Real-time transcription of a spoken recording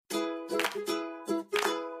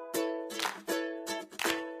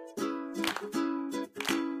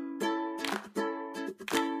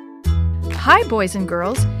Hi, boys and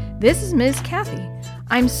girls. This is Ms. Kathy.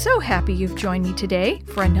 I'm so happy you've joined me today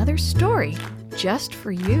for another story just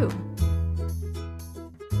for you.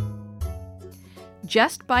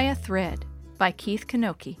 Just by a Thread by Keith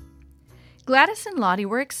Kanoki. Gladys and Lottie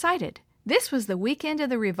were excited. This was the weekend of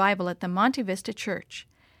the revival at the Monte Vista Church.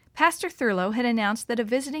 Pastor Thurlow had announced that a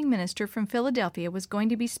visiting minister from Philadelphia was going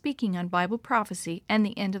to be speaking on Bible prophecy and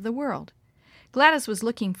the end of the world. Gladys was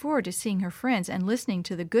looking forward to seeing her friends and listening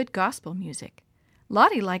to the good gospel music.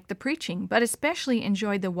 Lottie liked the preaching, but especially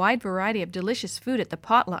enjoyed the wide variety of delicious food at the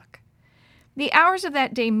potluck. The hours of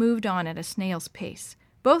that day moved on at a snail's pace.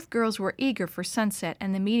 Both girls were eager for sunset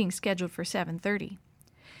and the meeting scheduled for 7:30.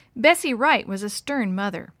 Bessie Wright was a stern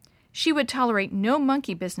mother. She would tolerate no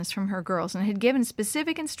monkey business from her girls and had given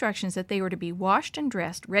specific instructions that they were to be washed and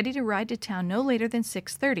dressed, ready to ride to town no later than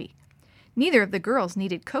 6:30. Neither of the girls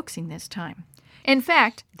needed coaxing this time. In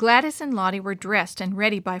fact, Gladys and Lottie were dressed and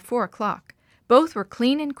ready by 4 o'clock. Both were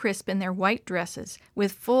clean and crisp in their white dresses,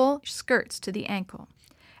 with full skirts to the ankle.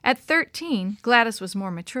 At 13, Gladys was more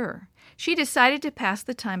mature. She decided to pass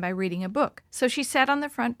the time by reading a book, so she sat on the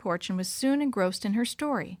front porch and was soon engrossed in her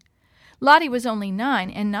story. Lottie was only 9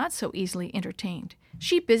 and not so easily entertained.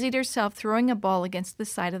 She busied herself throwing a ball against the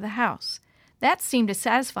side of the house. That seemed to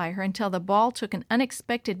satisfy her until the ball took an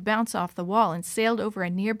unexpected bounce off the wall and sailed over a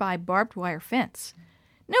nearby barbed wire fence.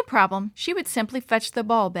 No problem, she would simply fetch the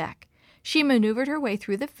ball back. She maneuvered her way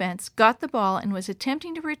through the fence, got the ball, and was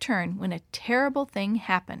attempting to return when a terrible thing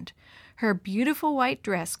happened. Her beautiful white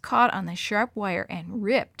dress caught on the sharp wire and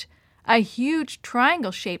ripped. A huge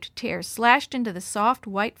triangle-shaped tear slashed into the soft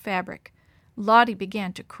white fabric. Lottie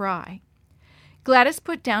began to cry. Gladys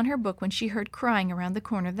put down her book when she heard crying around the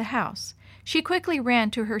corner of the house. She quickly ran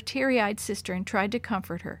to her teary-eyed sister and tried to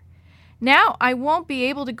comfort her. "Now I won't be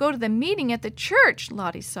able to go to the meeting at the church,"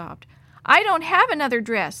 Lottie sobbed. "I don't have another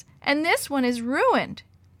dress, and this one is ruined."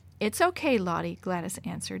 "It's okay, Lottie," Gladys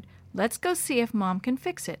answered. "Let's go see if Mom can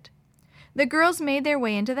fix it." The girls made their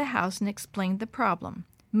way into the house and explained the problem.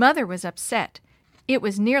 Mother was upset. It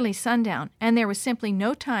was nearly sundown, and there was simply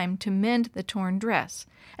no time to mend the torn dress.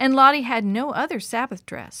 And Lottie had no other Sabbath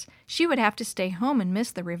dress. She would have to stay home and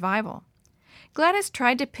miss the revival. Gladys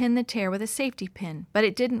tried to pin the tear with a safety pin, but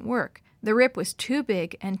it didn't work. The rip was too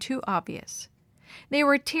big and too obvious. There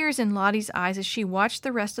were tears in Lottie's eyes as she watched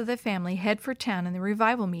the rest of the family head for town in the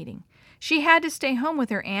revival meeting. She had to stay home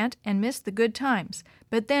with her aunt and miss the good times,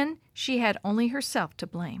 but then she had only herself to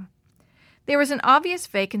blame. There was an obvious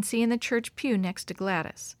vacancy in the church pew next to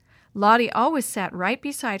Gladys. Lottie always sat right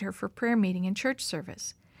beside her for prayer meeting and church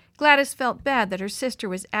service. Gladys felt bad that her sister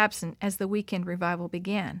was absent as the weekend revival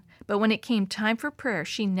began, but when it came time for prayer,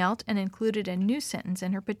 she knelt and included a new sentence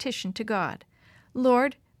in her petition to God.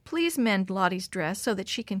 "Lord, please mend Lottie's dress so that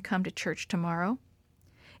she can come to church tomorrow."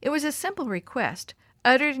 It was a simple request,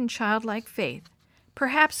 uttered in childlike faith.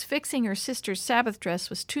 Perhaps fixing her sister's Sabbath dress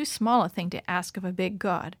was too small a thing to ask of a big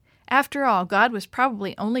God. After all, God was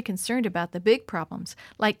probably only concerned about the big problems,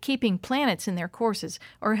 like keeping planets in their courses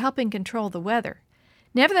or helping control the weather.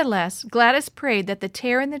 Nevertheless, Gladys prayed that the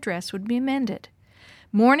tear in the dress would be mended.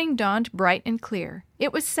 Morning dawned bright and clear.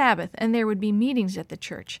 It was Sabbath, and there would be meetings at the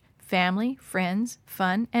church. Family, friends,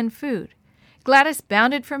 fun, and food. Gladys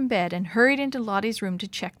bounded from bed and hurried into Lottie's room to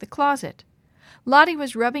check the closet. Lottie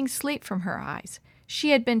was rubbing sleep from her eyes.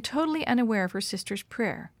 She had been totally unaware of her sister's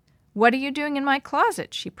prayer. "What are you doing in my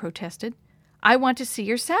closet?" she protested. "I want to see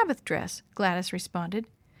your Sabbath dress," Gladys responded.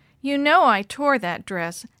 "You know I tore that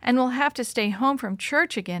dress and will have to stay home from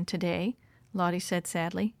church again today," Lottie said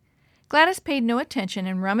sadly. Gladys paid no attention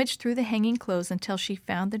and rummaged through the hanging clothes until she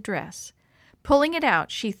found the dress. Pulling it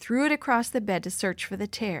out, she threw it across the bed to search for the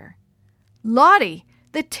tear. "Lottie,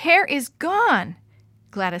 the tear is gone!"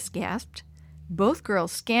 Gladys gasped. Both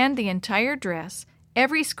girls scanned the entire dress,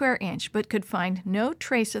 every square inch, but could find no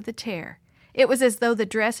trace of the tear. It was as though the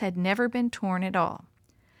dress had never been torn at all.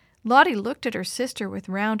 Lottie looked at her sister with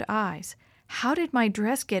round eyes. "How did my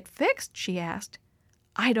dress get fixed?" she asked.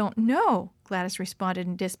 "I don't know," Gladys responded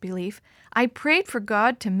in disbelief. "I prayed for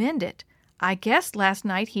God to mend it. I guess last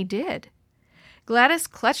night he did." Gladys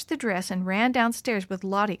clutched the dress and ran downstairs with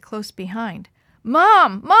Lottie close behind.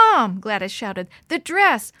 "Mom! Mom!" Gladys shouted. "The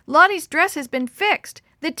dress! Lottie's dress has been fixed!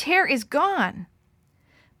 The tear is gone!"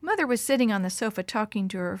 Mother was sitting on the sofa talking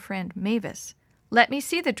to her friend Mavis. "Let me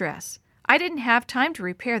see the dress. I didn't have time to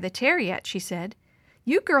repair the tear yet," she said.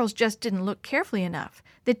 "You girls just didn't look carefully enough.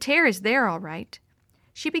 The tear is there all right."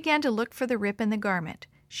 She began to look for the rip in the garment.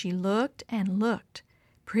 She looked and looked.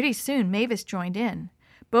 Pretty soon Mavis joined in.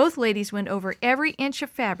 Both ladies went over every inch of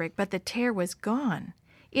fabric, but the tear was gone.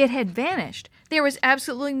 It had vanished. There was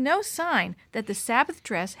absolutely no sign that the Sabbath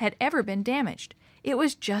dress had ever been damaged. It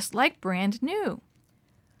was just like brand new.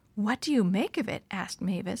 "What do you make of it?" asked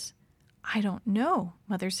Mavis. "I don't know,"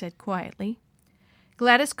 Mother said quietly.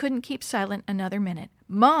 Gladys couldn't keep silent another minute.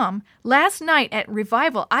 "Mom, last night at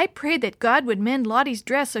revival, I prayed that God would mend Lottie's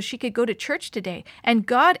dress so she could go to church today, and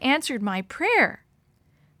God answered my prayer."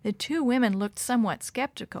 The two women looked somewhat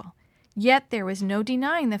skeptical. Yet there was no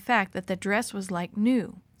denying the fact that the dress was like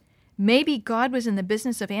new. Maybe God was in the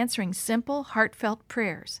business of answering simple, heartfelt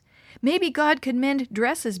prayers. Maybe God could mend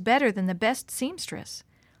dresses better than the best seamstress.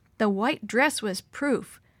 The white dress was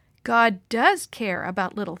proof. God does care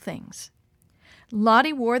about little things.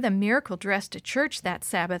 Lottie wore the miracle dress to church that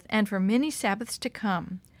Sabbath and for many Sabbaths to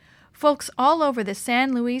come. Folks all over the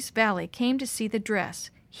San Luis Valley came to see the dress,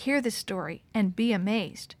 hear the story, and be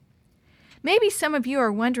amazed. Maybe some of you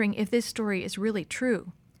are wondering if this story is really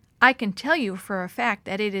true. I can tell you for a fact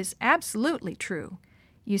that it is absolutely true.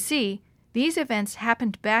 You see, these events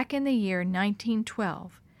happened back in the year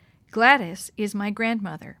 1912. Gladys is my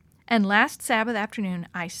grandmother, and last Sabbath afternoon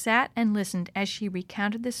I sat and listened as she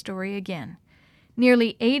recounted the story again.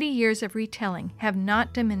 Nearly 80 years of retelling have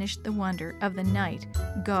not diminished the wonder of the night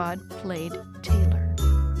God played Taylor.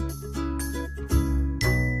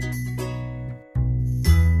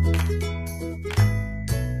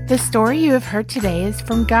 The story you have heard today is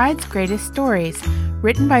from God's Greatest Stories,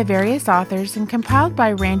 written by various authors and compiled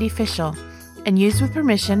by Randy Fischel, and used with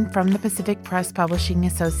permission from the Pacific Press Publishing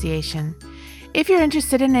Association. If you're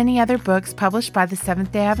interested in any other books published by the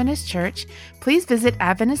Seventh-day Adventist Church, please visit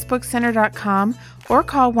AdventistBookCenter.com or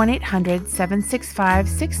call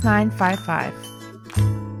 1-800-765-6955.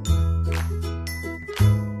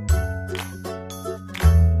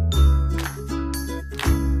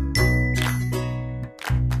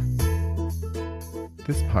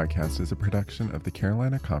 This podcast is a production of the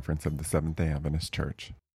Carolina Conference of the Seventh-day Adventist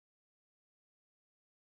Church.